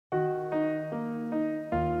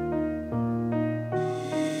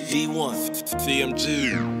D1CMG.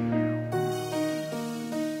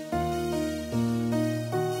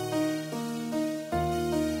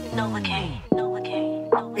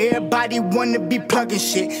 Everybody wanna be plugging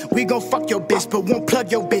shit. We gon' fuck your bitch, but won't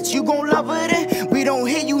plug your bitch. You gon' love her then? We don't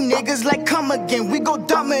hear you niggas like come again. We go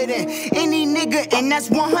dumber than any nigga, and that's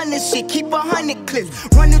 100 shit. Keep 100 clips,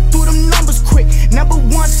 running through them numbers quick. Number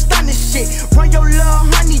one stunning shit. Run your little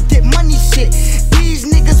honey dip money shit. These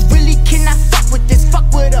niggas really cannot fuck with this.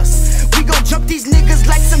 Fuck with us. We gon' jump these niggas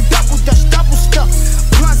like some double dutch, double stuff.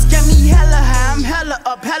 Blunts get me hella high, I'm hella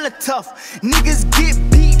up, hella tough. Niggas get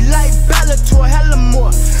beat like Bellator, hella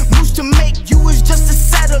more. Moves to make you is just a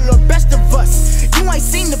settler, best of us. You ain't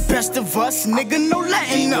seen the best of us, nigga, no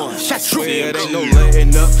letting up. Shut true. Yeah, it ain't no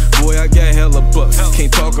letting up. Boy, I got hella bucks.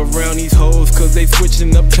 Can't talk around these hoes cause they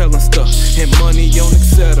switching up, telling stuff. And money on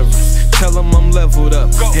etc. Tell them I'm leveled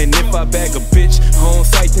up. And if I bag a bitch on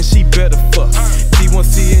site, then she better fuck.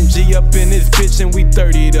 D1CMG up in this bitch and we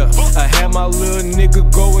 30'd up. I had my little nigga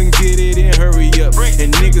go and get it and hurry up.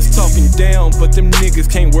 And niggas talking down, but them niggas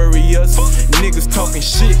can't worry us. Niggas talking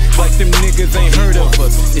shit like them niggas ain't heard of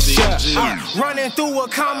us. It's shot. Running through a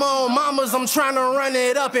comma on mamas, I'm trying to run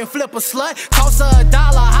it up and flip a slut. Cost her $1,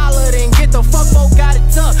 holler, then get the fuck, folk got it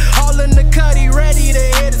tucked. All in the cutty, ready to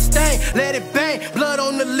hit a stain. Let it bang, blood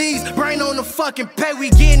on the leaves, brain on the fucking pay.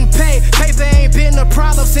 We getting paid, paper ain't been a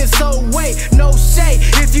problem since 08. No shade,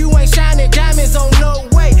 if you ain't shining diamonds on no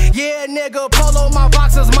way. Yeah, nigga, polo my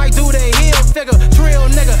boxers might do the heel figure. Drill,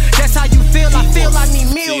 nigga, that's how you feel. I feel I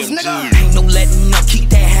need meals, nigga. Ain't no letting up, keep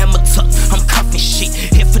that hammer tucked. I'm cuffing shit.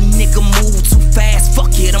 If a nigga move too fast,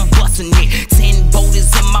 fuck it, I'm busting it. 10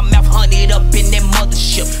 boulders in my mouth, 100 up in that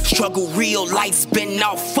mothership. Struggle real, lights been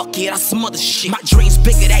off, fuck it, I smother shit. My dreams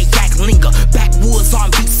bigger, that yak linger. Backwoods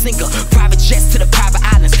R&B singer. Private jets to the private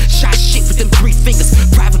islands. Shot shit with them 3 fingers.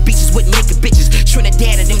 Private beaches with naked bitches.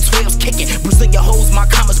 Trinidad and them 12s kicking. Brazilian hoes, my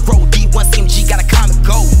commas grow. D1CMG got a common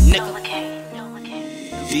goal, nigga.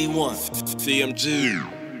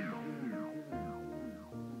 D1CMG.